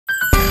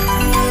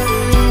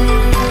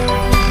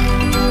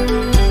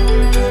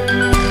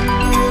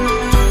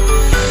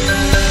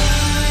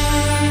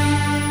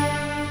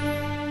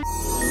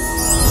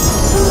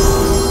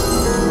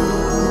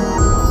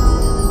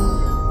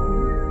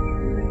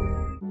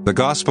The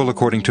Gospel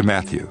according to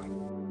Matthew.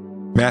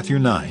 Matthew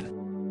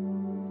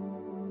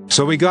 9.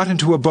 So he got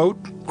into a boat,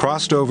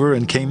 crossed over,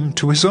 and came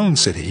to his own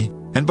city.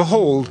 And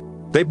behold,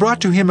 they brought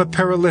to him a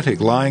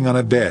paralytic lying on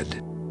a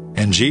bed.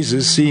 And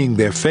Jesus, seeing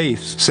their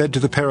faith, said to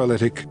the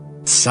paralytic,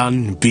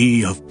 "Son,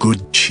 be of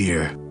good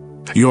cheer.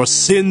 Your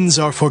sins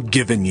are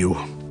forgiven you."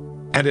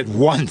 And at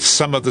once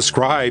some of the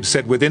scribes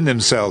said within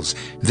themselves,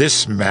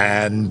 "This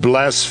man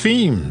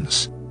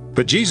blasphemes."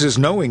 But Jesus,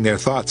 knowing their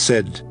thoughts,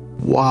 said,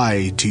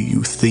 "Why do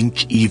you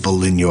think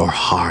evil in your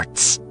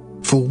hearts?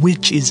 For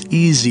which is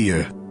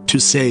easier, to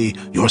say,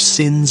 'Your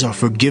sins are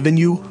forgiven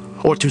you,'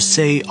 or to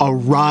say,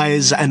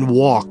 'Arise and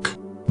walk'?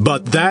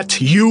 But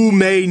that you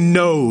may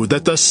know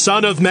that the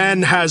Son of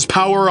Man has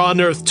power on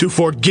earth to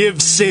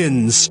forgive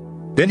sins."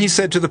 Then he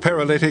said to the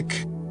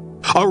paralytic,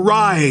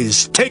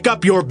 "Arise, take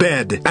up your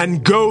bed,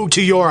 and go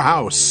to your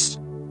house."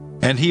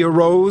 And he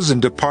arose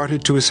and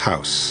departed to his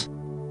house.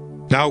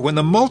 Now when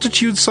the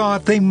multitude saw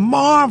it, they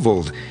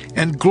marveled,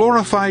 and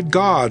glorified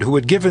God, who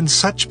had given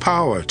such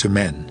power to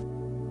men.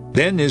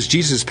 Then, as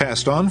Jesus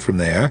passed on from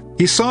there,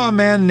 he saw a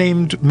man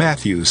named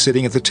Matthew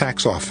sitting at the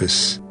tax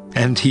office.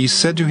 And he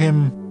said to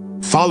him,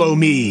 "Follow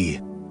me."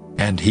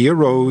 And he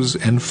arose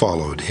and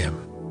followed him.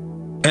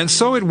 And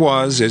so it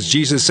was, as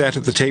Jesus sat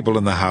at the table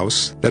in the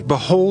house, that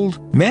behold,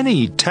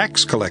 many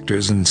tax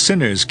collectors and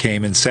sinners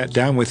came and sat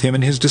down with him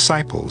and his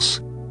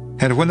disciples.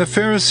 And when the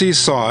Pharisees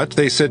saw it,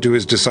 they said to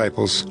his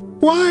disciples,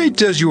 "Why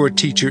does your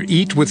teacher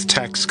eat with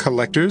tax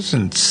collectors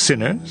and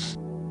sinners?"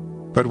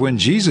 But when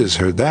Jesus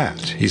heard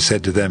that, he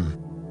said to them,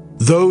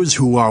 "Those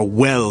who are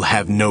well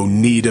have no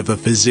need of a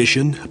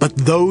physician, but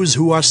those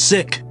who are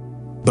sick.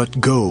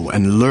 But go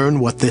and learn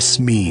what this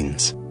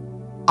means.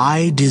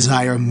 I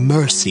desire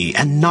mercy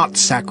and not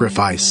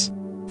sacrifice,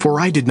 for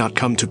I did not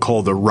come to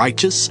call the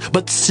righteous,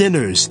 but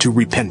sinners to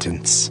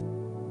repentance."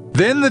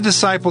 Then the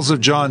disciples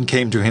of John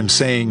came to him,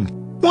 saying,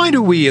 "Why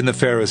do we and the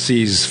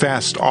Pharisees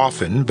fast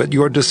often, but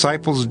your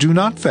disciples do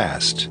not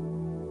fast?"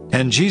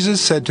 And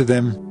Jesus said to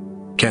them,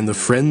 "Can the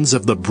friends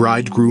of the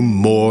bridegroom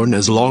mourn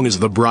as long as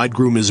the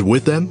bridegroom is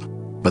with them?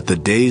 But the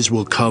days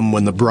will come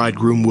when the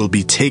bridegroom will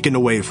be taken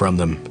away from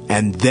them,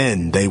 and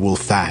then they will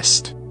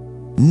fast.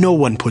 No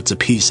one puts a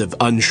piece of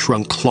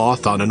unshrunk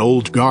cloth on an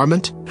old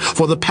garment,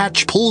 for the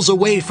patch pulls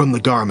away from the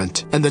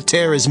garment, and the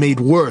tear is made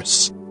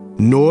worse.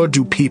 Nor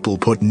do people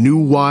put new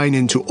wine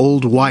into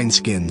old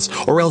wineskins,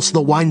 or else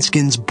the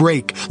wineskins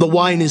break, the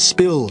wine is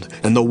spilled,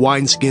 and the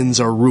wineskins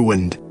are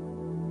ruined.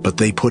 But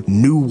they put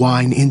new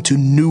wine into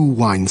new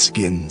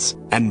wineskins,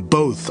 and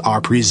both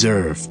are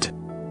preserved."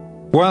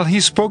 While he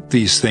spoke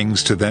these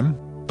things to them,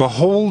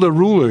 behold, a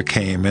ruler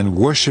came and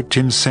worshipped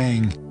him,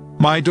 saying,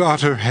 "My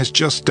daughter has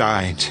just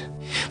died,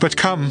 but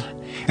come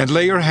and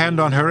lay your hand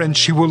on her, and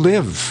she will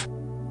live."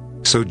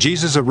 So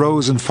Jesus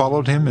arose and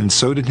followed him, and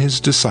so did his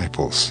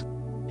disciples.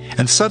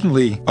 And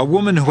suddenly a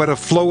woman who had a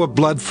flow of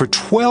blood for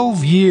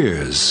 12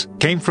 years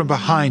came from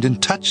behind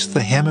and touched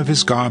the hem of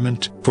his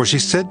garment. For she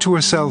said to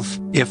herself,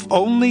 "If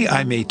only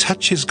I may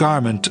touch his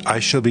garment, I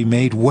shall be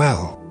made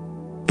well."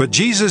 But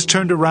Jesus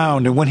turned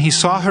around, and when he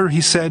saw her,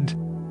 he said,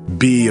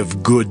 "Be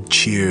of good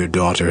cheer,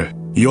 daughter.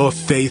 Your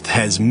faith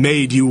has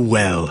made you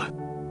well."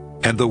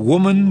 And the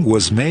woman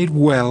was made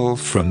well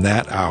from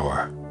that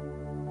hour.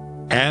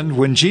 And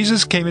when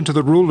Jesus came into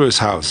the ruler's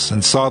house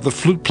and saw the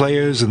flute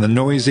players and the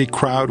noisy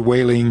crowd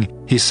wailing,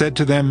 he said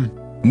to them,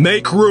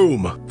 "Make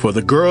room, for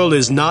the girl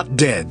is not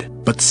dead,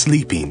 but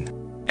sleeping."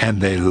 And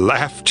they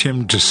laughed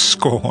him to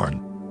scorn.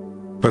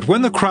 But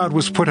when the crowd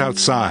was put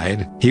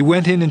outside, he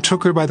went in and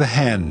took her by the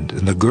hand,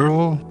 and the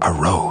girl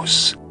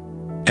arose.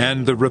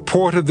 And the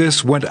report of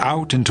this went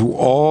out into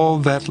all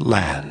that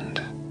land.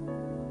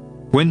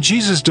 When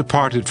Jesus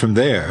departed from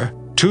there,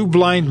 2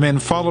 blind men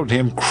followed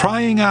him,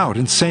 crying out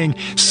and saying,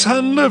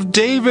 "Son of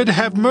David,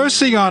 have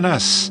mercy on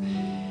us."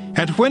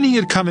 And when he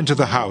had come into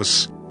the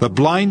house, the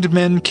blind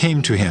men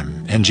came to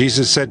him, and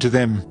Jesus said to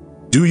them,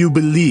 "Do you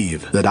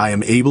believe that I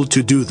am able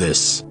to do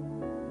this?"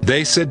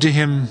 They said to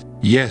him,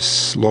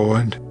 "Yes,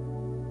 Lord."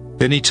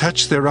 Then he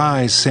touched their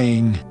eyes,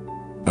 saying,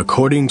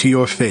 "According to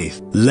your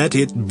faith, let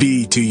it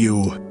be to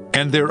you."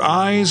 And their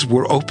eyes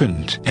were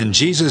opened, and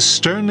Jesus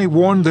sternly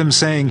warned them,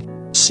 saying,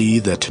 "See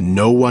that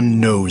no one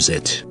knows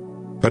it."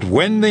 But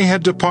when they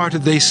had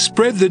departed, they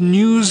spread the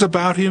news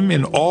about him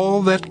in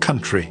all that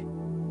country.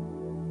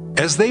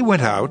 As they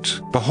went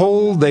out,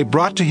 behold, they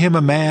brought to him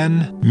a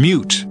man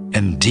mute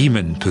and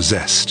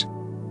demon-possessed.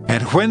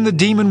 And when the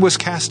demon was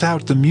cast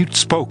out, the mute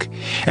spoke,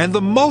 and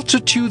the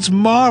multitudes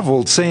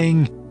marveled,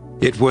 saying,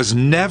 "It was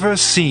never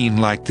seen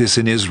like this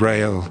in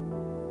Israel."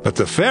 But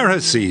the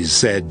Pharisees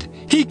said,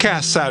 "He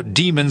casts out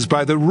demons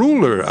by the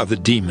ruler of the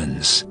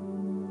demons."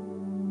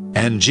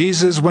 And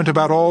Jesus went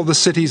about all the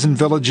cities and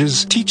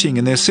villages, teaching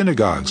in their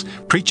synagogues,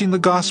 preaching the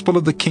gospel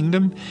of the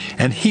kingdom,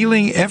 and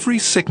healing every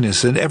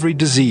sickness and every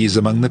disease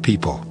among the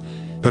people.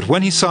 But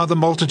when he saw the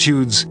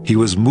multitudes, he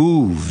was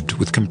moved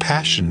with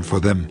compassion for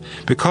them,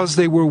 because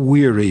they were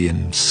weary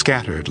and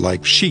scattered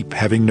like sheep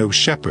having no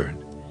shepherd.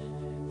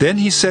 Then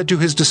he said to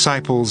his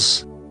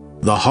disciples,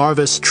 "The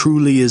harvest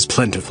truly is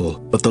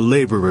plentiful, but the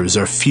laborers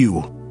are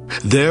few.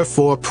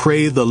 Therefore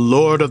pray the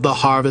Lord of the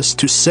harvest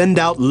to send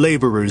out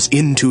laborers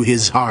into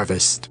his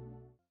harvest.